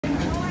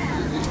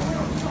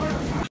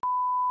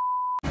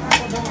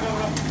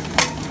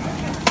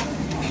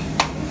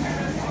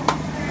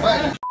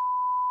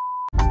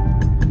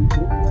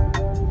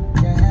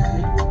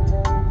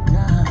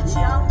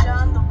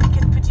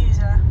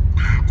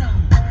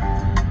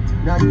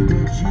Now you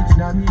dey cheat,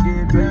 now me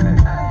dey beg.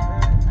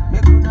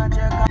 Make una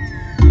check out.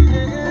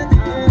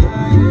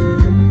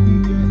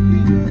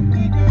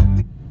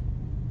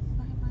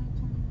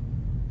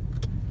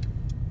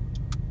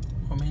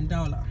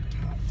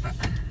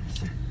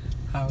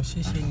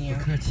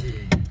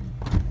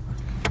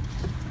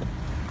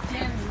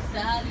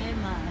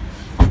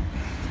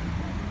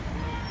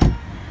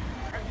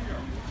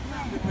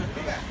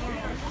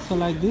 So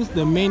like this,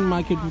 the main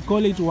market, we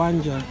call it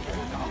Wanja.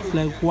 It's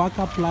like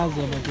Waka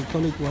Plaza, but we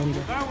call it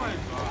Wanja.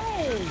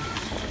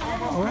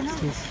 Oh, what's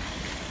this?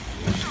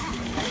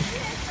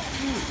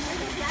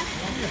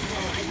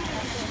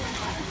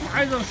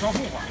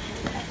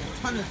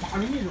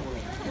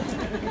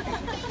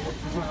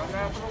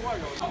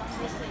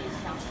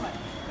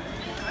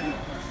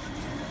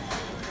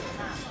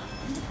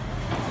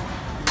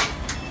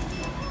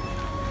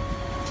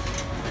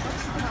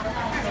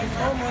 It's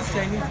almost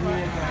Chinese New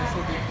Year, guys, so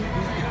they put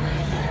this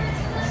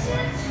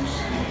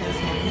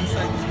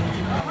inside this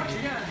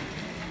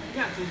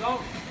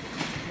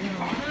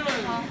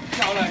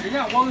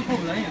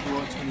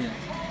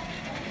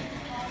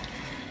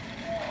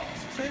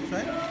strange,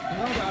 right?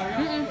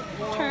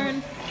 Turn.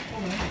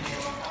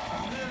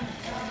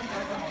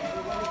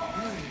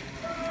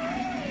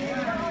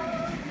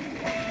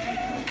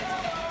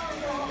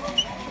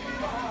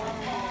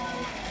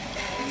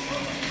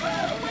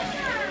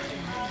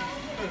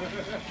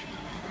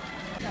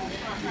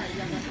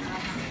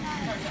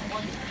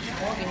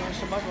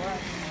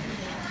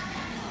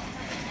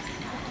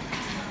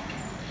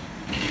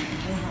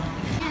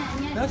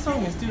 That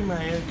song is still in my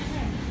head.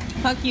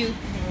 Fuck you.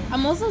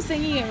 I'm also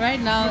singing it right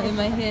now in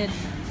my head.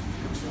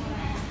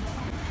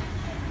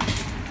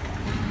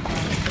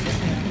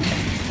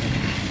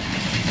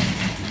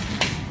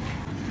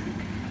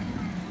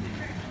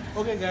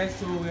 Okay guys,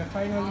 so we're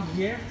finally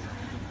here,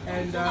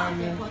 and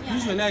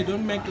usually I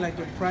don't make like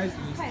a price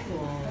list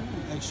or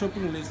like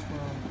shopping list for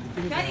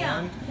the things I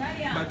want,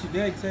 but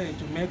today I decided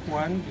to make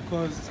one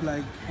because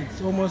like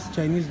it's almost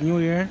Chinese New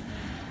Year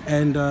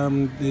and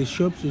the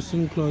shops will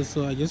soon close,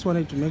 so I just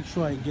wanted to make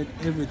sure I get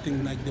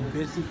everything, like the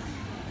basic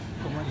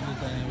commodities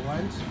that I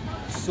want.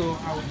 So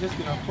I will just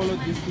gonna follow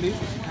this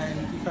list, and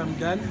if I'm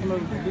done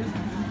following the list,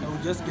 I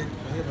will just get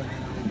whatever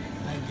that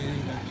I'm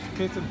getting. But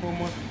first and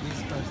foremost,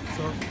 this first.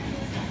 So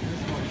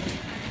this one.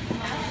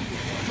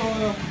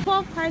 So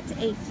 12 cards,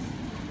 8.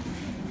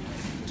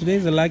 today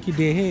is a lucky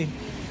day, hey.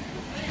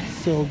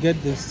 So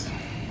get this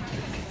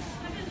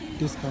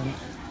discount.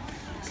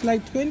 It's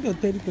like 20 or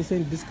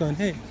 30% discount,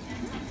 hey.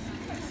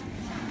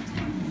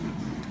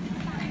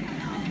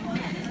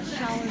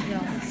 Shower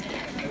gel.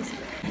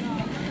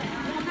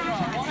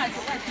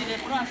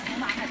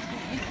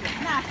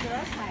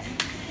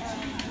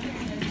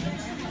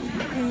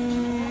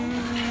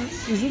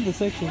 Is it the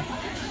section?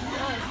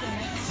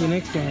 The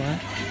next one,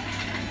 right?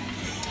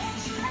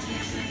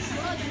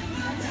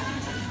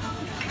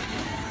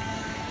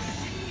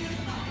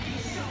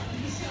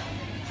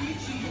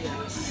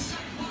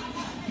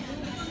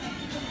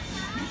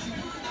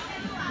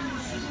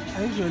 I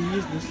usually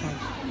use this one.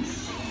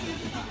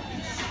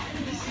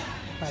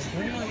 I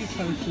don't know if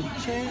I should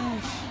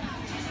change.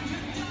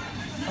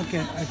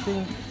 Okay, I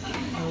think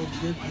I will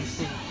get this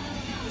one.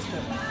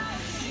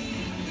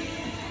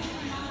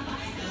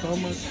 So how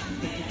much?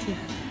 52.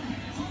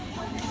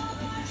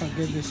 I'll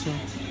get this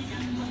one.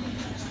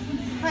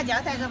 花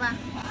椒带个吧，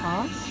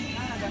 Huh?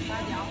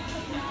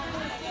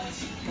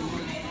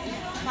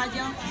 花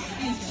椒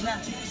定型的。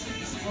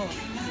哦，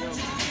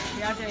不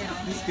要这样，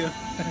 This girl.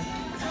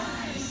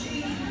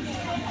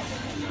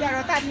 要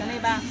说大瓶的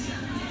吧，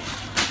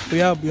不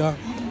要不要。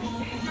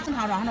正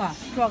常装是吧？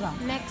这个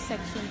Next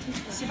section.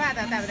 洗发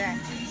的带不带？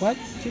 What?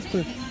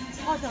 Toothbrush?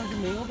 好像是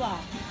没有吧？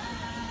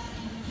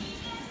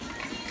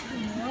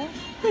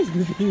 What is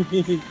the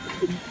thing?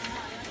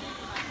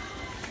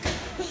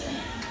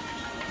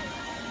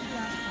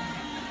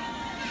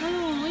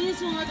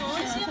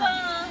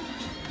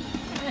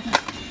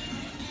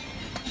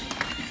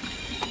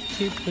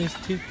 Toothpaste.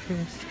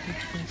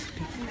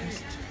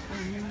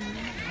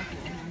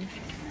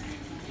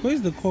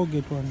 Where's the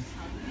Colgate one?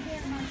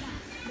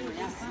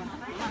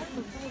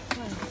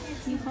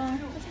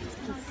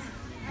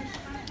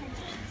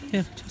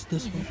 Yeah, just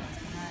this one.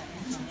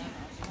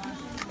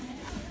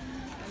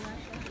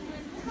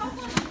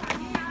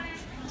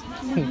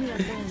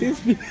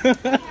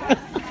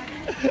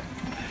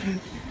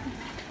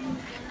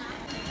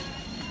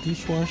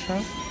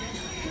 Dishwasher.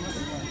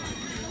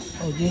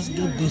 I'll just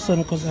do this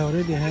one because I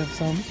already have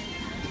some.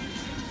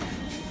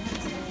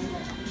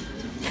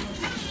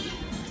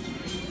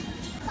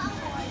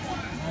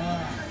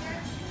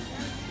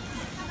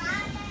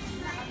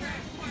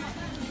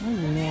 I don't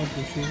even know what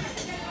this is.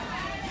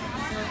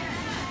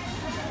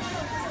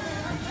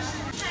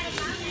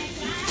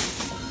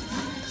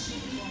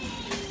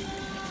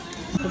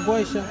 The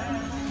boy shop.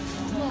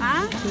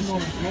 Huh?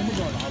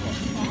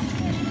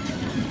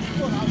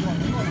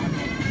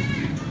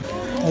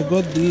 I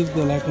got these,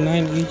 they're like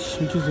 9 each,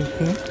 which is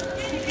okay.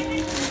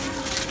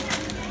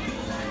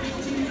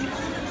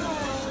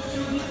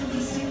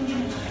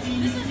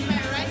 This is my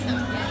rice.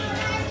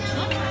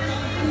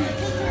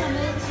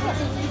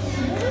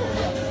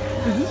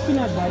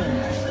 peanut butter.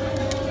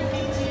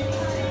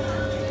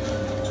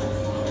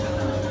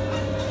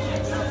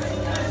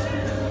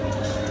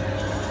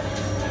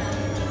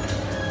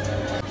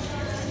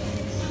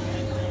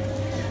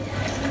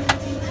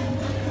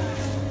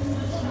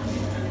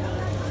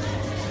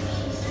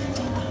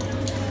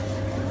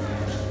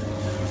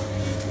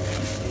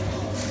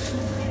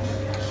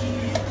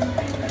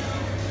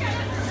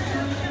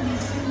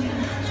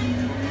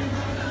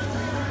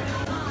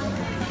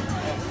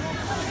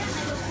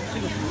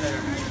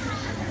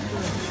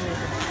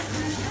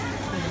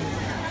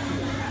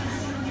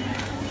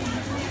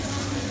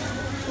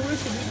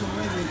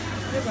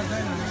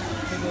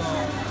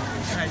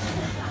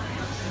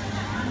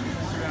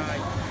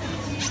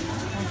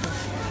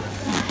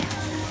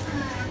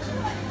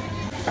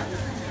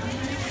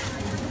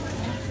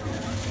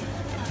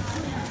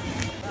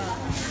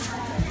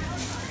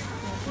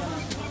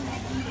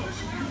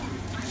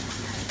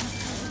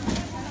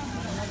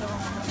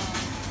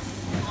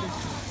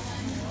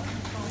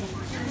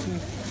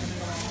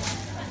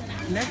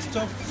 Next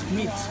up,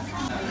 meat.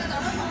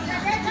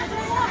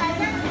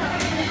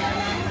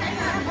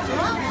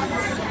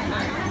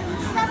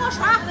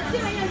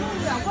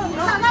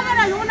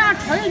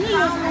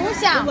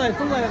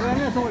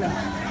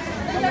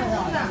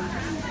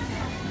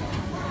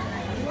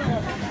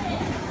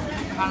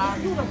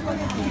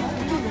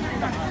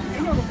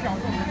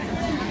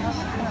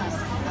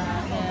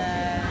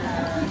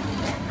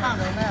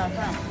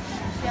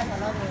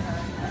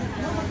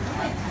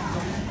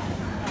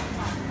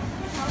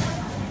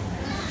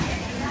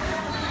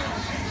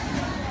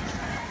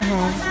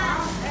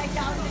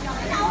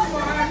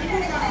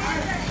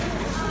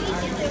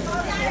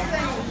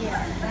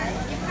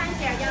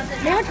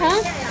 Béo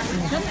trứng.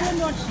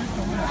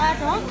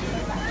 Trứng.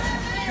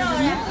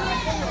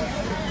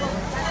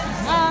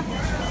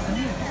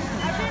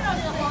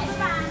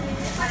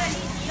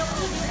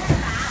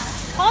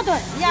 Khó tuổi.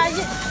 Dạ.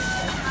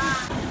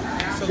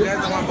 So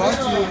guys, I'm about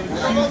to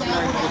choose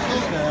like the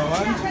fish that I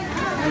want.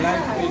 I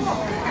like fish.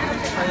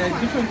 I like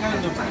different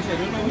kinds of fish. I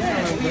don't know which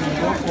one I'm going to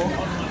go for.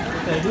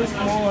 But I do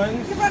small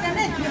ones.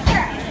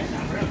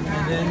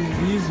 And then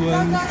these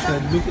ones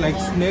that look like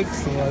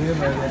snakes or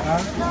whatever they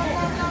are.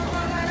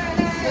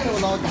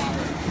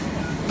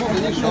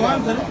 The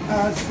ones that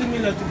are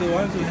similar to the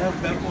ones we have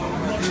back home.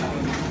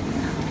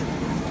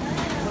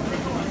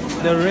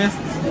 The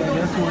rest, they're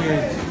just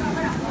weird.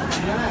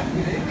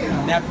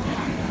 Nap.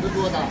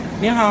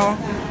 你好，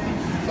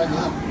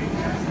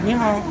你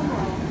好。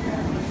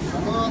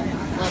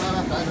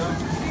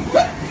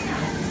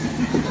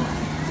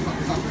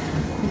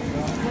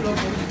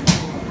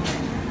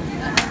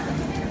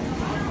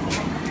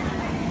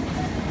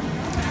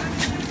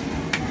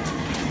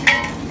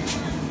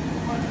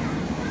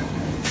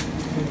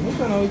Which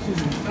one are we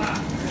choosing?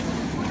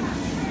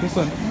 This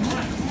one.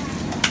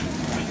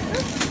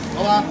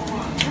 好吧，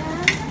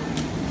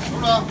走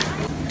了。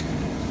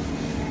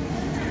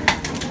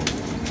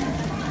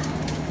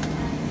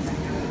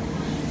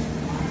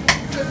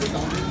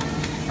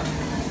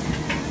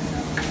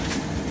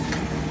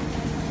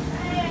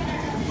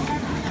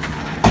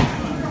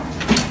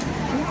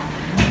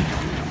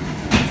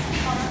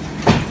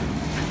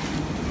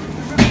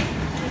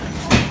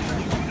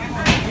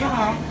 你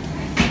好，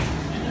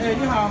哎，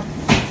你好。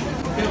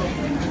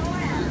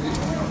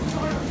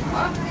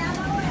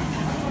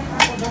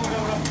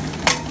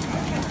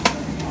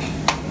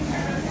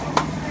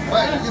喂，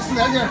你4点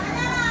斤。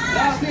来，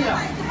对呀。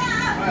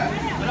哎，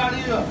这俩梨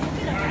子。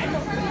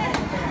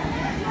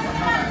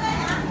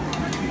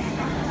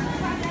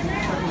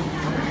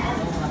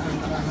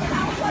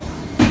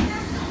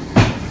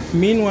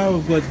 Meanwhile,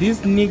 we've got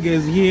these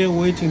niggas here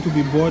waiting to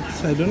be bought.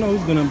 I don't know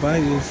who's gonna buy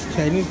this.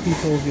 Chinese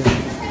people,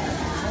 obviously.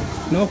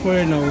 No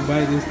foreigner will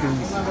buy these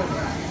things.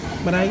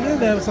 But I guess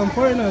there are some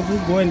foreigners who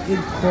go and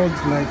eat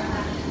frogs like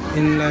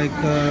in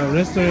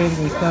restaurants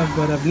and stuff.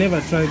 But I've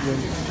never tried them,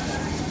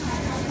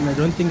 and I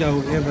don't think I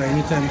will ever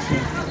anytime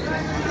soon.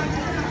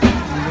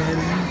 And then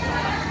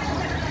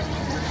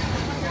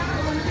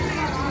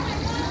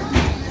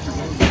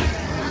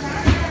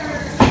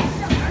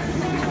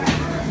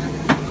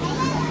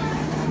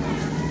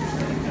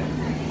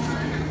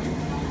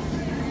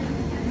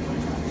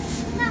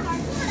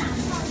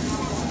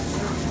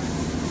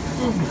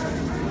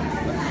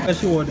I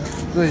should order.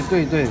 对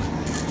对对。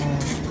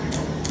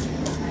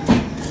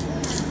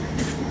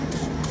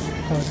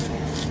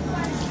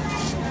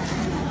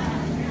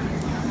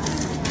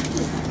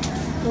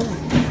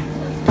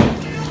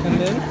 And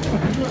then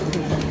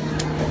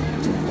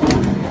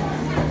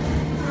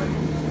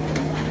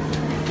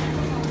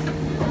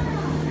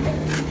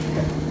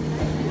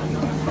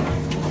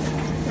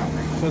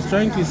I was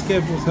trying to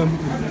escape or something.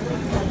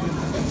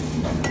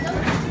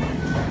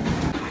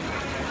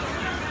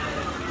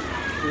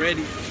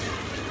 Ready.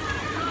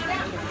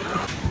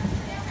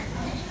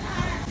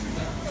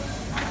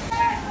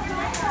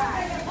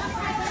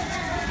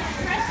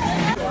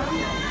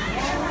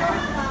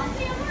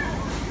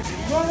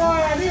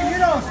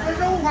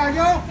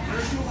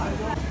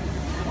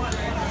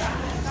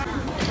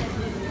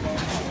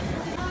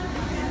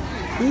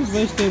 These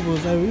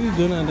vegetables, I really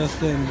don't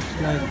understand.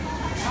 Like,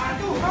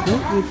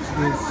 don't eat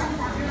this.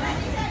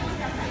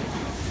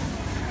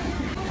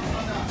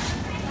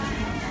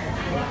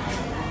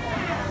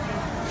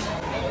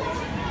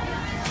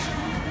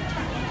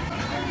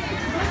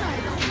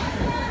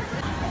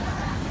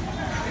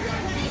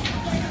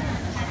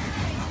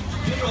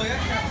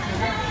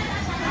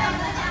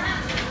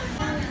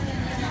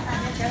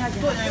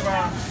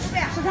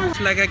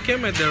 Like I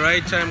came at the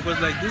right time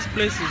because like this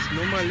place is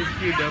normally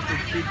filled up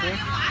with people,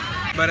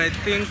 but I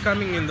think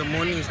coming in the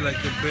morning is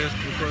like the best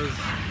because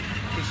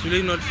it's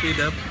really not filled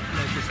up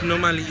like it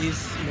normally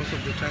is most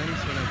of the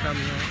times when I come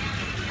here.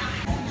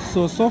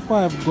 So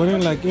far I've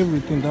gotten like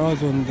everything that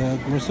was on the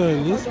grocery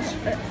list.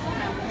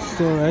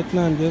 So right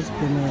now I'm just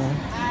gonna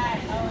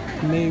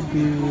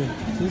maybe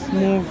just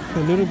move a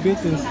little bit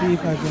and see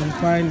if I can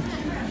find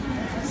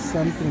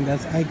something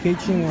that's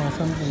eye-catching or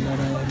something that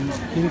I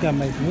think I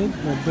might need,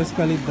 but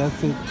basically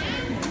that's it.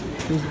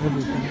 This is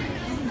everything.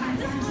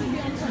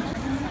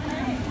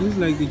 This is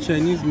like the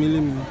Chinese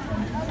milling,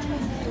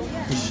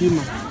 the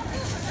shima.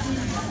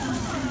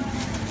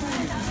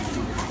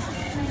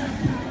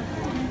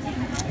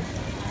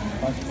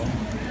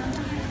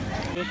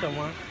 This is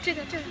what? 这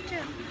个。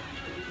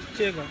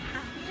这个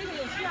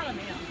有需要了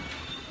没有？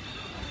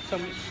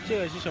这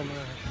个是什么？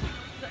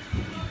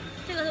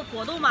这个是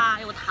果冻吧，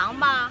有糖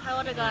吧，还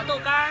有这个豆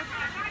干儿。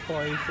不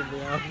好意思，不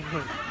要。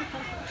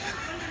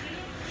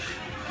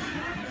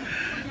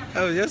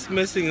I was just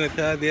messing with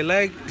her. They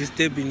like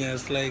disturbing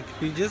us. Like,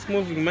 we just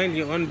moving, mind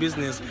your own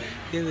business.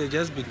 Then they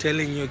just be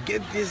telling you,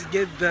 get this,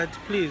 get that,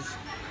 please.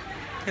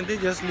 And they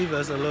just leave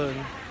us alone.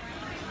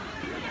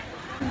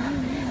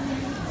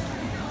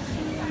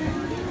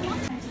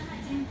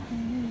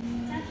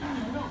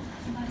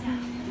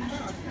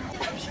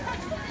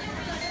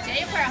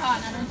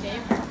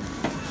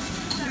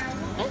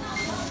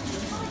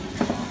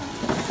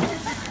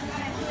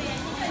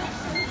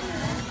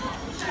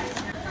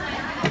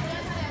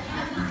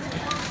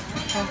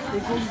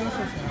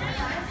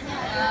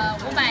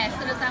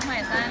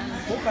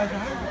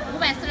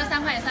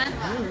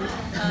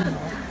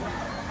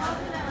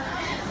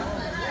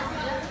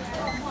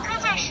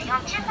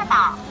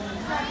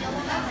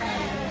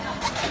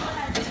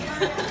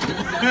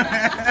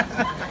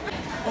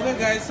 Okay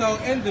guys, so I'll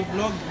end the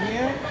vlog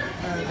here.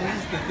 This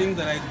is the thing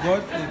that I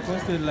got. It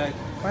costed like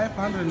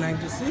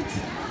 596,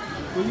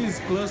 which is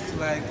close to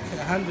like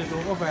 100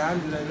 or over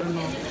 100, I don't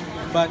know.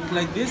 But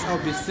like this,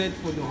 I'll be set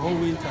for the whole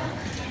winter.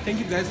 Thank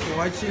you guys for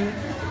watching.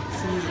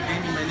 See you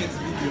again in my next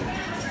video.